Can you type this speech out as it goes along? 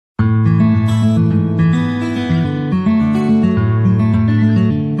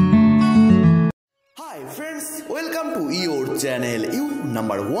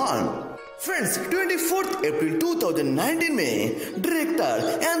Number 1। Friends 24 अप्रैल 2019 में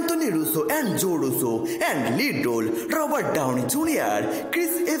director Anthony Rousseau and जो Rousseau and lead role Robert Downey junior,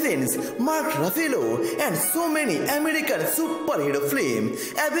 Chris Evans, mark Ruffalo and so many American super hero film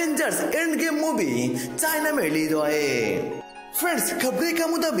Avengers end game movie China में release हुआ है। Friends खबरें के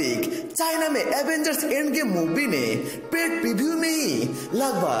मुताबिक China में Avengers end game movie ने paid preview में ही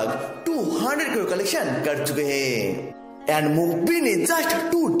लगभग 200 करोड़ कलेक्शन कर चुके हैं एंड मूवी ने जस्ट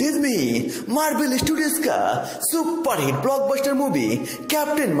 2 डेज में ही मार्वल स्टूडियोज का super hit blockbuster movie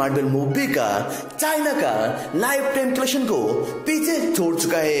captain Marvel movie का चाइना का लाइफ टाइम कलेक्शन को पीछे छोड़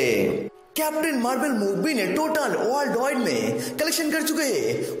चुका है। कैप्टन मार्वल मूवी ने टोटल वर्ल्ड वाइड में कलेक्शन कर चुके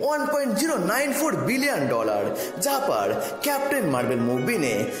हैं $1.094 बिलियन, जहां पर कैप्टन मार्वल मूवी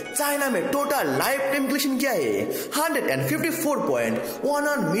ने चाइना में टोटल लाइफ टाइम कलेक्शन किया है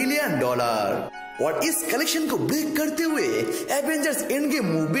 $154.11 मिलियन। और इस कलेक्शन को ब्रेक करते हुए एवेंजर्स एंड गेम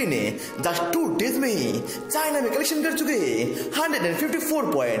मूवी ने जस्ट 2 डेज में ही चाइना में कलेक्शन कर चुके हैं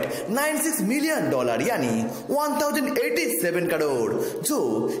 $154.96 मिलियन, यानी 1087 करोड़, जो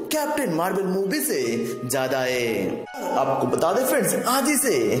कैप्टन मार्वल मूवी से ज्यादा है। आपको बता दें फ्रेंड्स, आज ही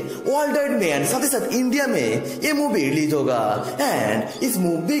से वर्ल्ड वाइड में एंड साथ ही साथ इंडिया में ये मूवी रिलीज होगा एंड इस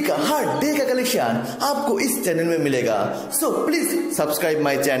मूवी का हर डे का कलेक्शन आपको इस चैनल में मिलेगा। So please subscribe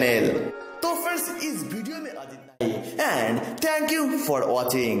my channel. तो फ्रेंड्स इस वीडियो में आज इतना ही and thank you for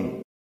watching.